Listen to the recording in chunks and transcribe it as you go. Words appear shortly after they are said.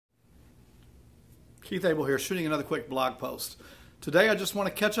Keith Abel here, shooting another quick blog post. Today I just want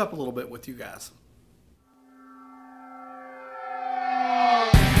to catch up a little bit with you guys.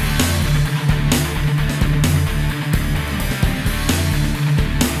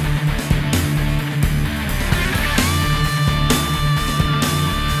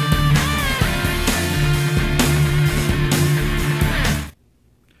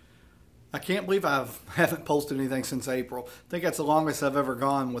 I can't believe I haven't posted anything since April. I think that's the longest I've ever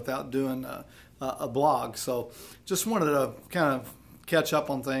gone without doing a blog. So just wanted to kind of catch up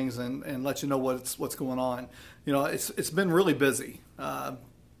on things and let you know what's going on. You know, it's been really busy.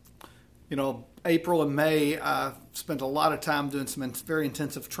 You know, April and May I spent a lot of time doing some very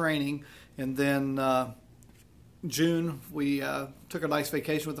intensive training, and then June we took a nice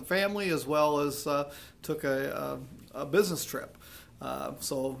vacation with the family, as well as took a business trip.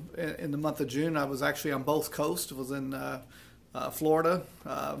 So in the month of June, I was actually on both coasts. I was in Florida,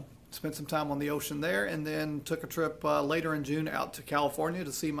 spent some time on the ocean there, and then took a trip later in June out to California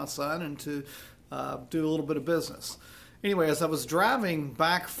to see my son and to do a little bit of business. Anyway, as I was driving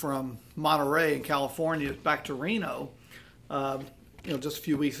back from Monterey in California back to Reno, you know, just a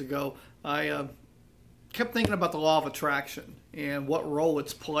few weeks ago, I kept thinking about the law of attraction and what role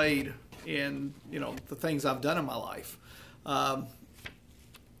it's played in, you know, the things I've done in my life.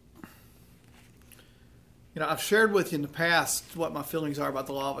 You know, I've shared with you in the past what my feelings are about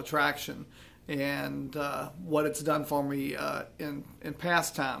the law of attraction and what it's done for me in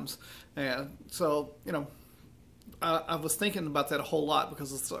past times. And so, you know, I was thinking about that a whole lot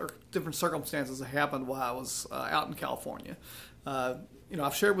because of different circumstances that happened while I was out in California. You know,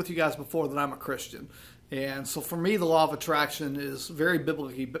 I've shared with you guys before that I'm a Christian. And so for me, the law of attraction is very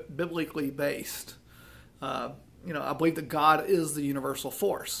biblically based. You know, I believe that God is the universal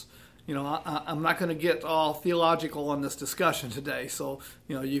force. You know, I'm not going to get all theological on this discussion today, so,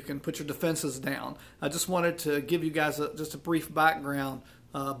 you know, you can put your defenses down. I just wanted to give you guys just a brief background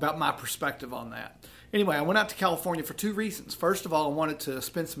about my perspective on that. Anyway, I went out to California for two reasons. First of all, I wanted to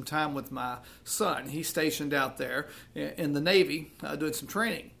spend some time with my son. He's stationed out there in the Navy doing some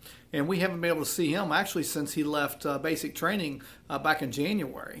training. And we haven't been able to see him actually since he left basic training back in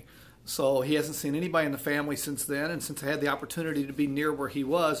January. So he hasn't seen anybody in the family since then, and since I had the opportunity to be near where he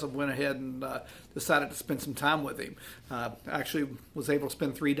was, I went ahead and decided to spend some time with him. I actually was able to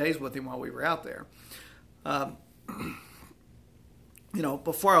spend 3 days with him while we were out there. You know,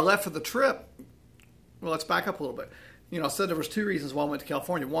 before I left for the trip, well, let's back up a little bit. You know, I said there was two reasons why I went to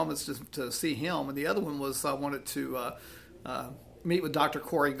California. One was to see him, and the other one was I wanted to meet with Dr.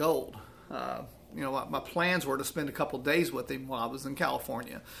 Corey Gold. You know, my plans were to spend a couple of days with him while I was in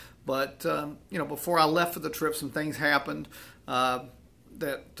California. But, you know, before I left for the trip, some things happened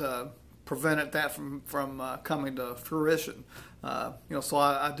that prevented that from coming to fruition. You know, so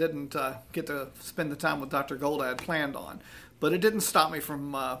I didn't get to spend the time with Dr. Gold I had planned on. But it didn't stop me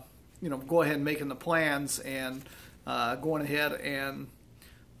from, you know, go ahead and making the plans and going ahead and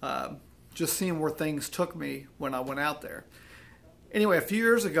just seeing where things took me when I went out there. Anyway, a few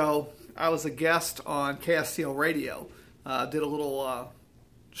years ago, I was a guest on KSCO Radio. Did a little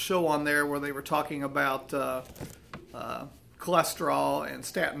show on there where they were talking about cholesterol and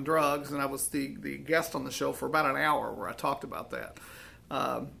statin drugs, and I was the guest on the show for about an hour where I talked about that.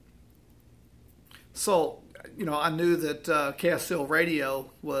 So, you know, I knew that KSCO Radio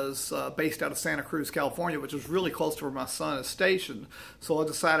was based out of Santa Cruz, California, which was really close to where my son is stationed. So I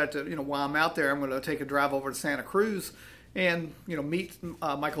decided to, you know, while I'm out there, I'm going to take a drive over to Santa Cruz and, you know, meet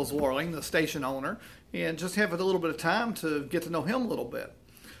Michael Zwarling, the station owner, and just have a little bit of time to get to know him a little bit.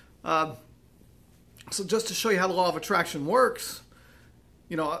 So just to show you how the law of attraction works,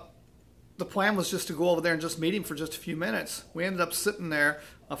 you know, the plan was just to go over there and just meet him for just a few minutes. We ended up sitting there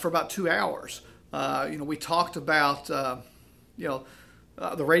for about 2 hours. You know, we talked about, you know,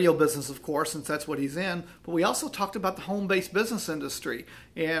 the radio business, of course, since that's what he's in, but we also talked about the home-based business industry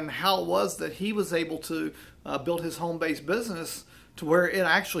and how it was that he was able to build his home-based business to where it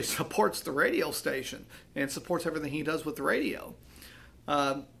actually supports the radio station and supports everything he does with the radio.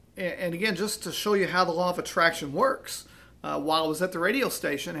 And again, just to show you how the law of attraction works, while I was at the radio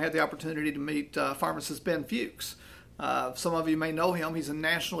station, I had the opportunity to meet pharmacist Ben Fuchs. Some of you may know him. He's a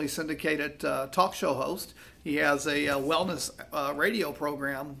nationally syndicated talk show host. He has a wellness radio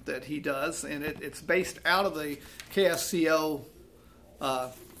program that he does, and it's based out of the KSCO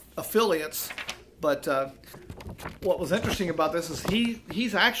affiliates. But what was interesting about this is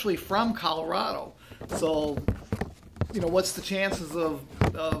he's actually from Colorado. So, you know, what's the chances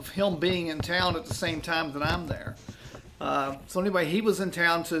of him being in town at the same time that I'm there? So anyway, he was in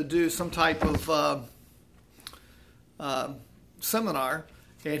town to do some type of seminar,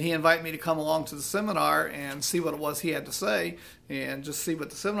 and he invited me to come along to the seminar and see what it was he had to say, and just see what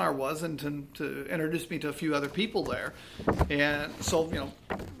the seminar was, and to introduce me to a few other people there. And so,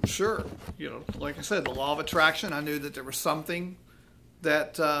 sure, like I said, the law of attraction, I knew that there was something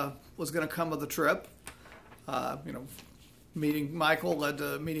that was going to come of the trip. Meeting Michael led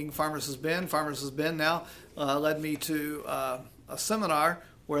to meeting Pharmacist Ben. Pharmacist Ben now led me to a seminar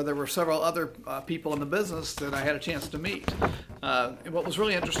where there were several other people in the business that I had a chance to meet. And what was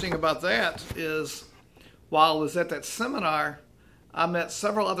really interesting about that is, while I was at that seminar, I met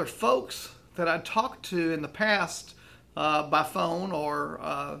several other folks that I'd talked to in the past by phone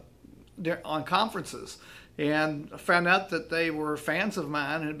or on conferences. And I found out that they were fans of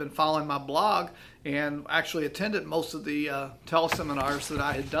mine and had been following my blog and actually attended most of the teleseminars that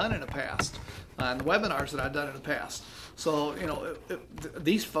I had done in the past and the webinars that I'd done in the past. So,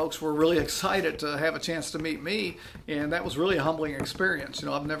 these folks were really excited to have a chance to meet me, and that was really a humbling experience.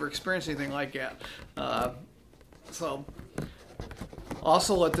 I've never experienced anything like that. So,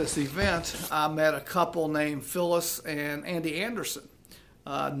 also at this event, I met a couple named Phyllis and Andy Anderson.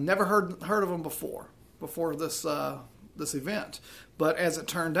 Never heard of them before this event. But as it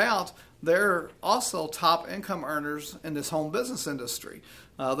turned out, they're also top income earners in this home business industry.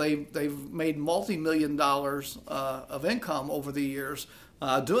 They've made multi-million dollars of income over the years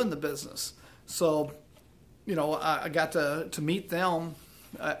doing the business. So, I got to meet them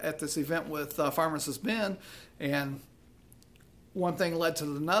at this event with Pharmacist Ben, and one thing led to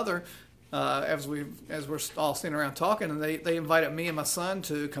another. As we're all sitting around talking, and they invited me and my son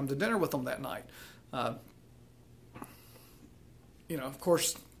to come to dinner with them that night. Of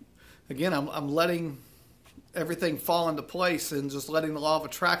course, again, I'm letting everything fall into place and just letting the law of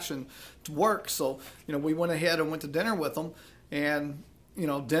attraction to work. So, we went ahead and went to dinner with them, and,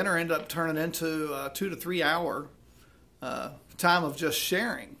 dinner ended up turning into a 2 to 3 hour time of just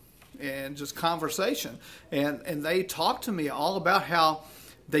sharing and just conversation. And they talked to me all about how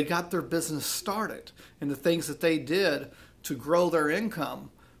they got their business started and the things that they did to grow their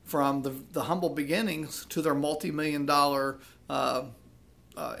income from the humble beginnings to their multi-million dollar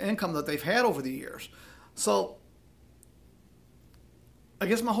income that they've had over the years. So I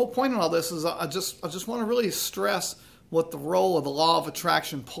guess my whole point in all this is I just want to really stress what the role of the law of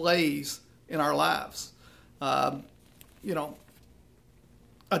attraction plays in our lives. I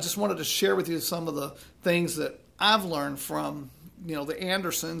just wanted to share with you some of the things that I've learned from the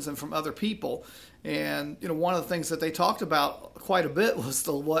Andersons and from other people. And one of the things that they talked about quite a bit was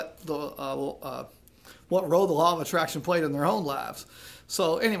what role the law of attraction played in their own lives.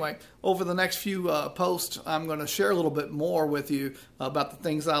 So anyway, over the next few posts, I'm going to share a little bit more with you about the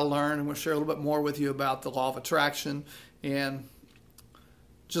things I learned, and we'll share a little bit more with you about the law of attraction, and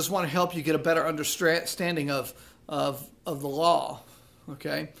just want to help you get a better understanding of the law.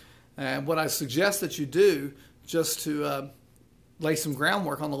 Okay, and what I suggest that you do, just to lay some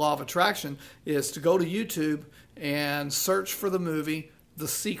groundwork on the law of attraction, is to go to YouTube and search for the movie The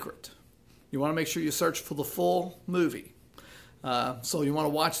Secret. You want to make sure you search for the full movie. So you want to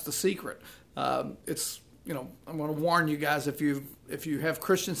watch The Secret. It's, I'm going to warn you guys, if you have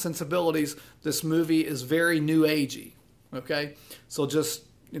Christian sensibilities, this movie is very new agey. Okay, so just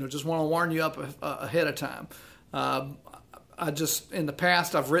want to warn you up ahead of time. In the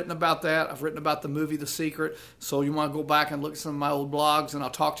past, I've written about that. I've written about the movie The Secret. So you want to go back and look at some of my old blogs, and I'll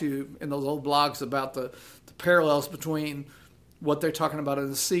talk to you in those old blogs about the parallels between what they're talking about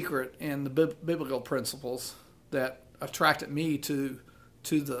in The Secret and the biblical principles that attracted me to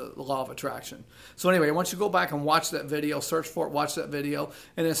the law of attraction. So anyway, I want you to go back and watch that video, search for it, watch that video,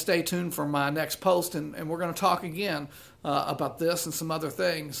 and then stay tuned for my next post, and we're going to talk again about this and some other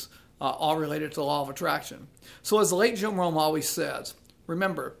things, all related to the law of attraction. So as the late Jim Rome always says,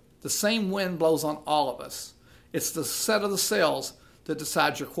 remember, the same wind blows on all of us. It's the set of the sails that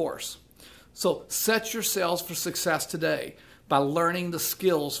decides your course. So set your sails for success today by learning the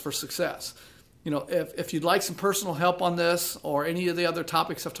skills for success. If you'd like some personal help on this or any of the other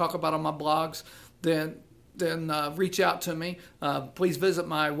topics I've talked about on my blogs, then reach out to me. Please visit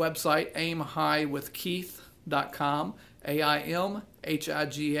my website, aimhighwithkeith.com,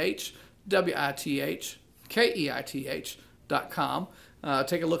 AIMHIGHWITHKEITH.com.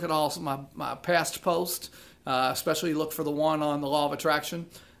 Take a look at all my past posts, especially look for the one on the law of attraction.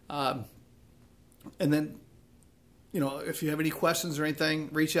 And then, if you have any questions or anything,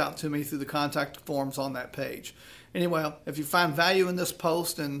 reach out to me through the contact forms on that page. Anyway, if you find value in this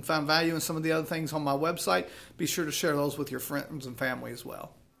post and find value in some of the other things on my website, be sure to share those with your friends and family as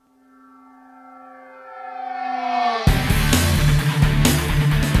well.